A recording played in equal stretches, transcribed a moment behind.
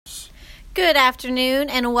Good afternoon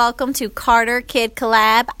and welcome to Carter Kid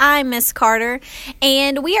Collab. I'm Miss Carter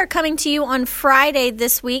and we are coming to you on Friday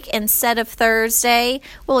this week instead of Thursday.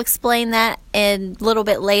 We'll explain that a little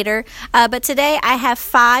bit later. But today I have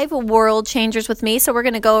 5 world changers with me, so we're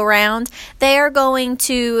going to go around. They are going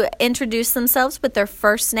to introduce themselves with their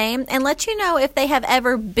first name and let you know if they have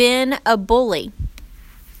ever been a bully.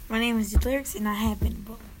 My name is Lyrics and I have been a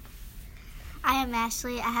bully. I am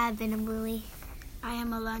Ashley. I have been a bully. I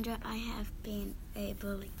am Alondra. I have been a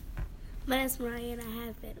bully. My name is Mariah and I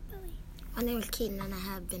have been a bully. My name is Keaton and I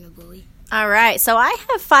have been a bully. All right, so I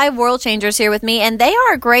have 5 world changers here with me, and they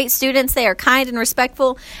are great students. They are kind and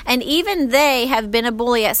respectful, and even they have been a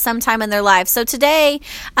bully at some time in their life. So today,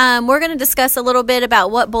 we're going to discuss a little bit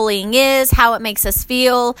about what bullying is, how it makes us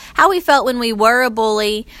feel, how we felt when we were a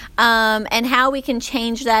bully, and how we can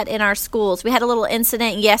change that in our schools. We had a little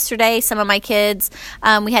incident yesterday. Some of my kids,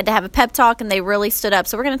 we had to have a pep talk, and they really stood up.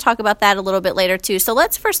 So we're going to talk about that a little bit later, too. So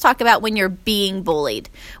let's first talk about when you're being bullied.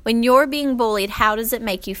 When you're being bullied, how does it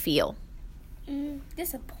make you feel?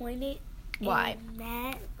 Disappointed. Why? And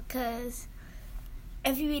mad because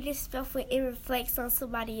if you be disrespectful, it reflects on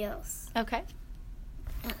somebody else. Okay.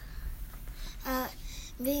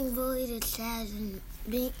 Being bullied is sad and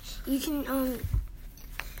it's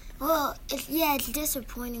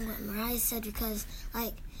disappointing what Mariah said because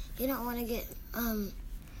you don't want to get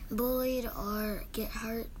bullied or get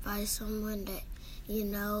hurt by someone that you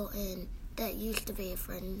know and that used to be your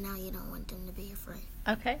friend. Now you don't want them to be your friend.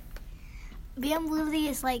 Okay. Being bullied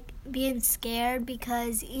is like being scared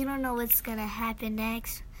because you don't know what's going to happen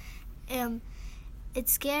next.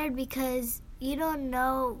 It's scared because you don't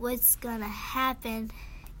know what's going to happen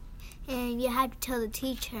and you have to tell the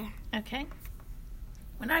teacher. Okay.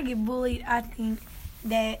 When I get bullied, I think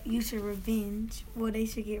that you should revenge. Well, they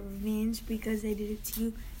should get revenge because they did it to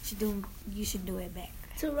you. You should do it back.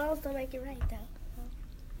 2 wrongs don't make it right, though.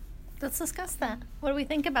 Let's discuss that. What do we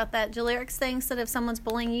think about that? Jalyrix thinks that if someone's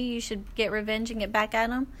bullying you, you should get revenge and get back at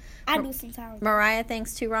them. I do sometimes. Mariah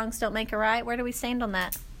thinks 2 wrongs don't make a right. Where do we stand on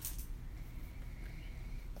that?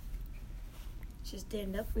 Just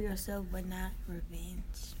stand up for yourself, but not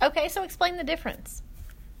revenge. Okay, so explain the difference.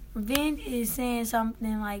 Revenge is saying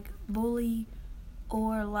something like bully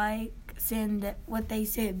or like saying that what they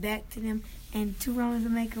said back to them. And 2 wrongs to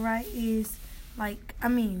make a right is not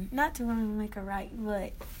 2 wrongs to make a right,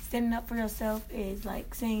 but standing up for yourself is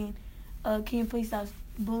like saying, can you please stop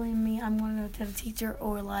bullying me? I'm going to tell the teacher,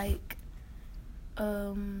 or I'm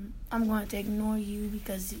going to ignore you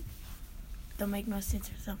because it don't make no sense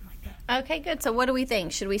or something like that. Okay, good. So what do we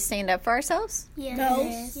think? Should we stand up for ourselves?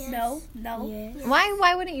 Yes. No. Yes.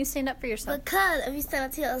 Why wouldn't you stand up for yourself? Because if you stand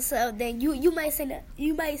up to yourself, then you might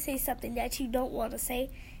say something that you don't want to say,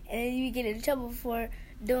 and then you get in trouble for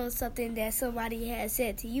doing something that somebody has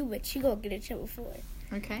said to you, but you gonna get in trouble for it.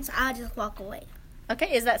 Okay. So I'll just walk away.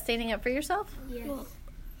 Okay, is that standing up for yourself? Yes.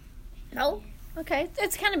 No. Okay,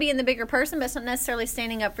 it's kind of being the bigger person, but it's not necessarily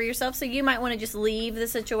standing up for yourself, so you might want to just leave the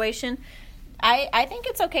situation. I think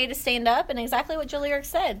it's okay to stand up, and exactly what Jalyrix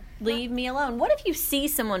said, leave me alone. What if you see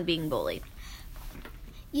someone being bullied?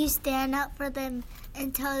 You stand up for them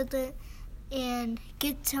and tell them and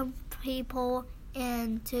get some people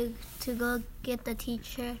and to go get the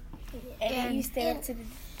teacher. And then you stand up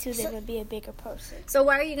to them and be a bigger person. So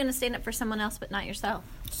why are you going to stand up for someone else but not yourself?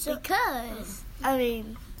 Because,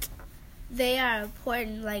 they are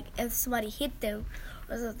important. Like, if somebody hit them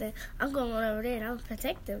or something, I'm going over there and I'll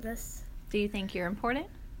protect them. Do you think you're important?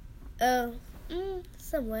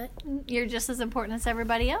 Somewhat. You're just as important as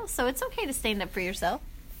everybody else, so it's okay to stand up for yourself.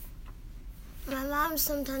 My mom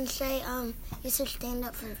sometimes say, you should stand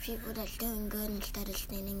up for people that's doing good instead of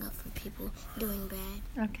standing up for people doing bad.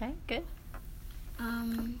 Okay, good.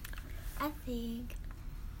 I think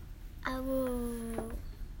I will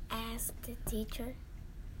ask the teacher.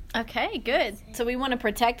 Okay, good. So we want to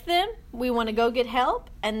protect them, we want to go get help,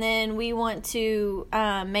 and then we want to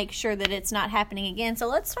make sure that it's not happening again. So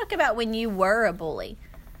let's talk about when you were a bully.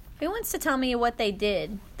 Who wants to tell me what they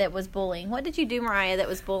did that was bullying? What did you do, Mariah, that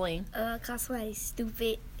was bullying? Cause somebody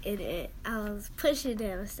stupid and I was pushing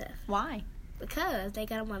them and stuff. Why? Because they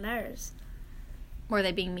got on my nerves. Were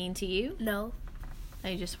they being mean to you? No.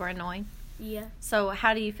 They just were annoying? Yeah. So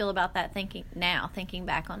how do you feel about that thinking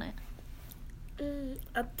back on it?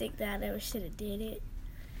 I think that I never should have did it.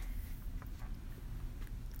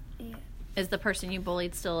 Yeah. Is the person you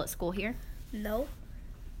bullied still at school here? No.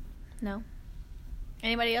 No?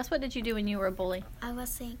 Anybody else? What did you do when you were a bully? I was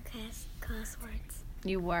saying cuss words.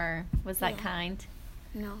 You were. Was that kind?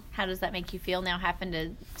 No. How does that make you feel now, having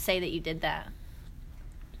to say that you did that?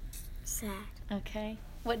 Sad. Okay.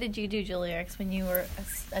 What did you do, Julia X, when you were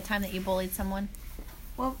a time that you bullied someone?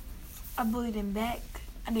 Well, I bullied him back.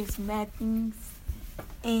 I did some bad things.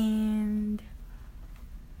 And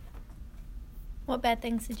What bad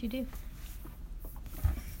things did you do?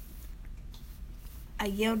 I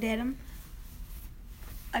yelled at him.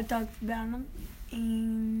 I talked about him.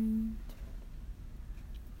 And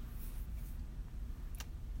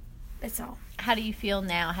that's all. How do you feel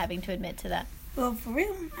now having to admit to that? Well, for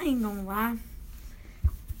real, I ain't gonna lie.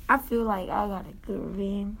 I feel like I got a good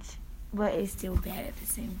revenge, but it's still bad at the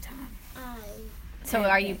same time. So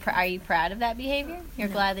are you proud of that behavior? You're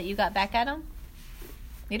No. glad that you got back at him?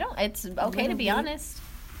 You don't. It's okay to little be bit. honest.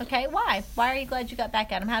 Okay, why? Why are you glad you got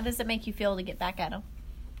back at him? How does it make you feel to get back at him?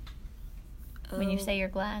 When you say you're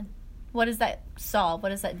glad, what does that solve? What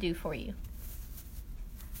does that do for you?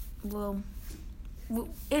 Well,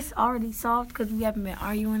 it's already solved because we haven't been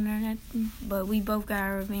arguing or nothing, but we both got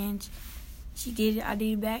our revenge. She did it, I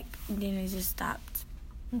did it back, and then it just stopped.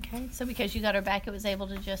 Okay, so because you got her back, it was able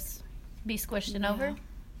to just be squished and over?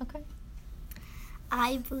 Okay.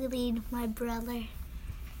 I bullied my brother.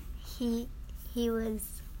 He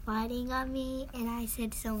was fighting on me, and I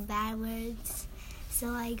said some bad words, so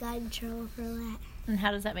I got in trouble for that. And how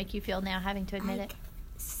does that make you feel now, having to admit it?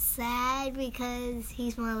 Sad because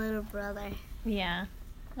he's my little brother. Yeah.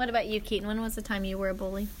 What about you, Keaton? When was the time you were a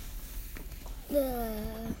bully?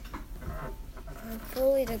 I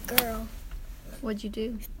bullied a girl. What'd you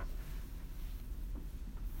do?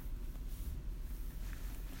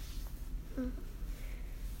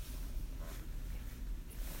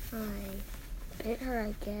 I hit her,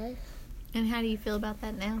 I guess. And how do you feel about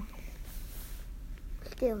that now?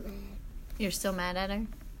 Still mad. You're still mad at her?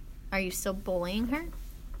 Are you still bullying her?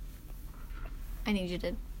 I need you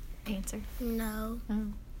to answer. No. Oh.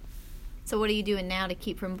 So what are you doing now to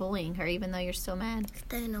keep from bullying her, even though you're still mad?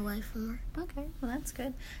 Staying away from her. Okay, well, that's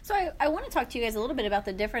good. So I want to talk to you guys a little bit about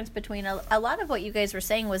the difference between a lot of what you guys were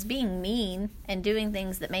saying was being mean and doing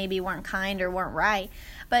things that maybe weren't kind or weren't right.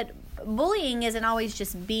 But bullying isn't always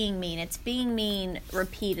just being mean. It's being mean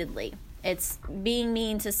repeatedly. It's being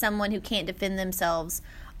mean to someone who can't defend themselves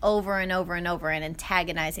over and over and over and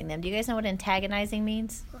antagonizing them. Do you guys know what antagonizing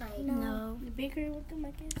means? No. The bigger with them, I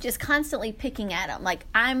guess. Just constantly picking at them. Like,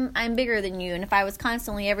 I'm bigger than you, and if I was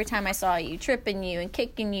constantly, every time I saw you, tripping you and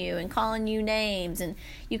kicking you and calling you names, and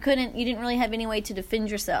you didn't really have any way to defend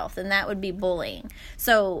yourself, then that would be bullying.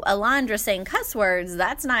 So Alondra saying cuss words,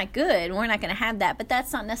 that's not good. We're not going to have that, but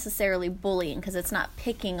that's not necessarily bullying because it's not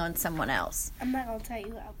picking on someone else. I'm not going to tell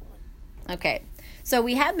you how bullying. Okay. So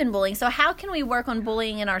we have been bullying. So how can we work on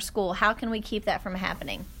bullying in our school? How can we keep that from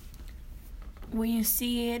happening? When you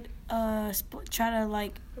see it, try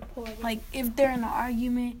to Report it. like if they're in an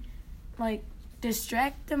argument, like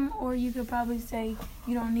distract them, or you could probably say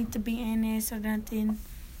you don't need to be in this or nothing.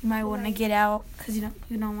 You might want to get out because you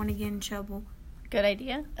don't want to get in trouble. Good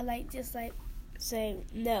idea. Just saying,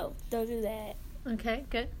 no, don't do that. Okay,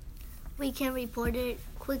 good. We can report it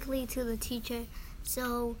quickly to the teacher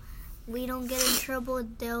so we don't get in trouble,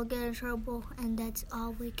 they'll get in trouble, and that's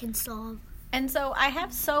all we can solve. And so I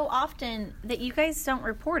have so often that you guys don't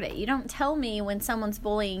report it. You don't tell me when someone's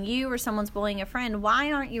bullying you or someone's bullying a friend.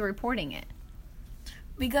 Why aren't you reporting it?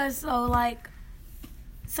 Because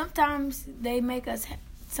sometimes they make us.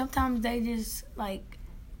 Sometimes they just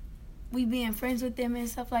we being friends with them and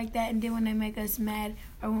stuff like that, and then when they make us mad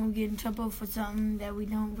or when we get in trouble for something that we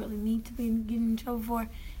don't really need to be getting in trouble for,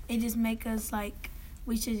 it just make us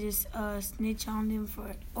we should just snitch on them for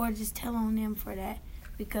it, or just tell on them for that.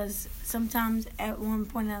 Because sometimes at one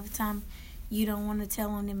point of time you don't want to tell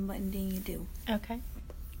on them, but then you do. Okay.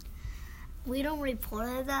 We don't report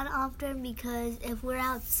it that often because if we're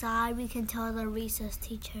outside, we can tell the recess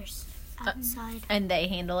teachers outside. And they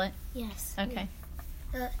handle it? Yes. Okay.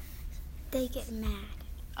 They get mad.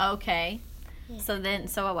 Okay. Yeah.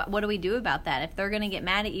 So what do we do about that? If they're going to get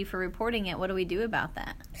mad at you for reporting it, what do we do about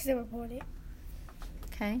that? Still report it.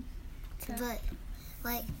 Okay.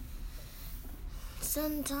 But,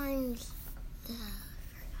 sometimes...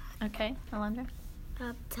 Okay, Alondra?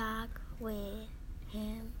 talk with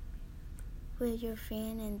him, with your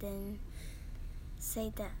friend, and then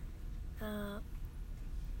say that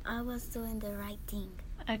I was doing the right thing.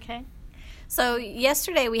 Okay. So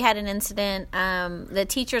yesterday we had an incident. The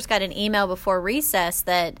teachers got an email before recess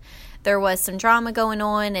that there was some drama going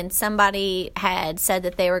on, and somebody had said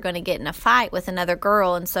that they were going to get in a fight with another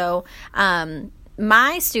girl. And so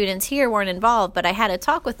my students here weren't involved, but I had a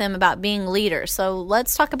talk with them about being leaders. So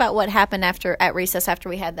let's talk about what happened at recess after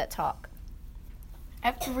we had that talk.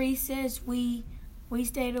 After recess, we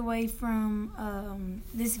stayed away from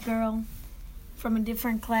this girl. from a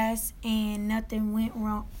different class, and nothing went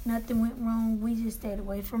wrong. We just stayed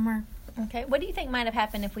away from her. Okay. What do you think might have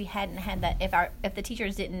happened if we hadn't had that? If the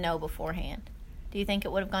teachers didn't know beforehand, do you think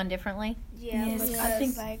it would have gone differently? Yeah, Yes, because I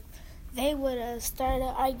think- like they would have started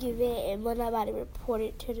an argument and would nobody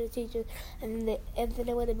reported to the teachers, and then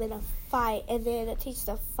there would have been a fight, and then the teachers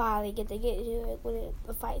would finally get to it when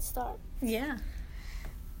the fight starts. Yeah.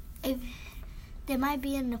 If they might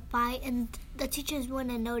be in a fight and the teachers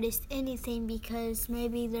wouldn't have noticed anything because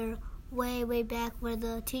maybe they're way back where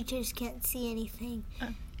the teachers can't see anything.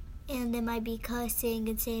 And they might be cussing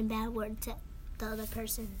and saying bad words at the other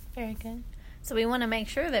person. Very good. So we want to make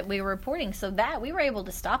sure that we were reporting so that we were able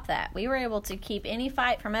to stop that. We were able to keep any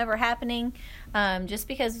fight from ever happening just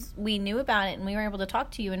because we knew about it, and we were able to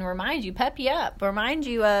talk to you and remind you, pep you up, remind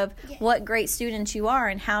you of what great students you are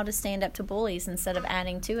and how to stand up to bullies instead of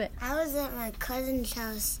adding to it. I was at my cousin's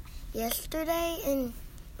house yesterday, and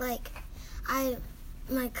I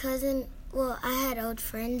had old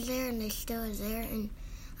friends there, and they still was there, and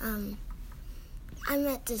I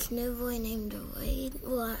met this new boy named Wade.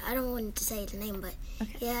 Well, I don't want to say his name, but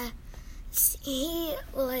yeah, he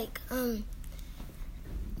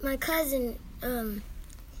my cousin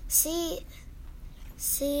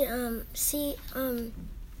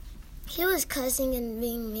he was cussing and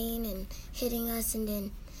being mean and hitting us, and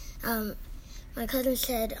then my cousin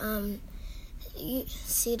said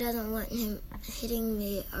C doesn't want him hitting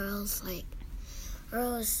me, or else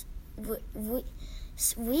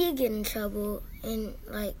we get in trouble, and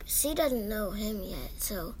C doesn't know him yet,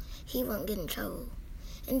 so he won't get in trouble.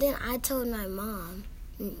 And then I told my mom,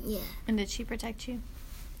 yeah. And did she protect you?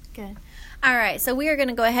 Good. All right, so we are going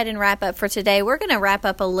to go ahead and wrap up for today. We're going to wrap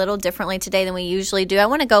up a little differently today than we usually do. I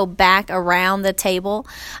want to go back around the table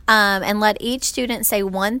and let each student say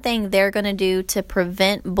one thing they're going to do to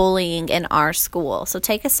prevent bullying in our school. So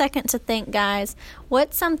take a second to think, guys.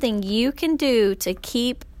 What's something you can do to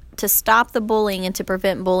stop the bullying and to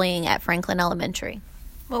prevent bullying at Franklin Elementary?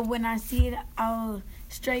 Well, when I see it, I'll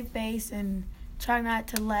straight face and try not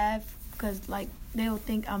to laugh because, they'll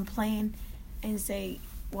think I'm playing and say,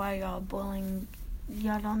 why y'all bullying?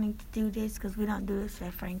 Y'all don't need to do this because we don't do this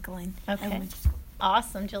at Franklin. Okay.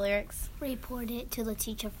 Awesome, Jalyrix. Report it to the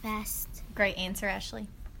teacher fast. Great answer, Ashley.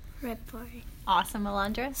 Report it. Awesome,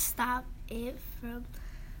 Alondra. Stop it from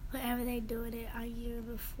whatever they're doing it arguing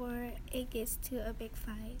before it gets to a big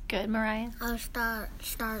fight. Good, Mariah. I'll start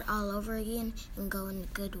all over again and go in a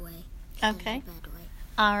good way. Okay. In a bad way.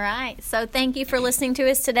 All right. So thank you for listening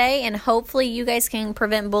to us today, and hopefully you guys can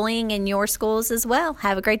prevent bullying in your schools as well.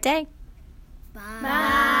 Have a great day.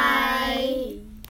 Bye.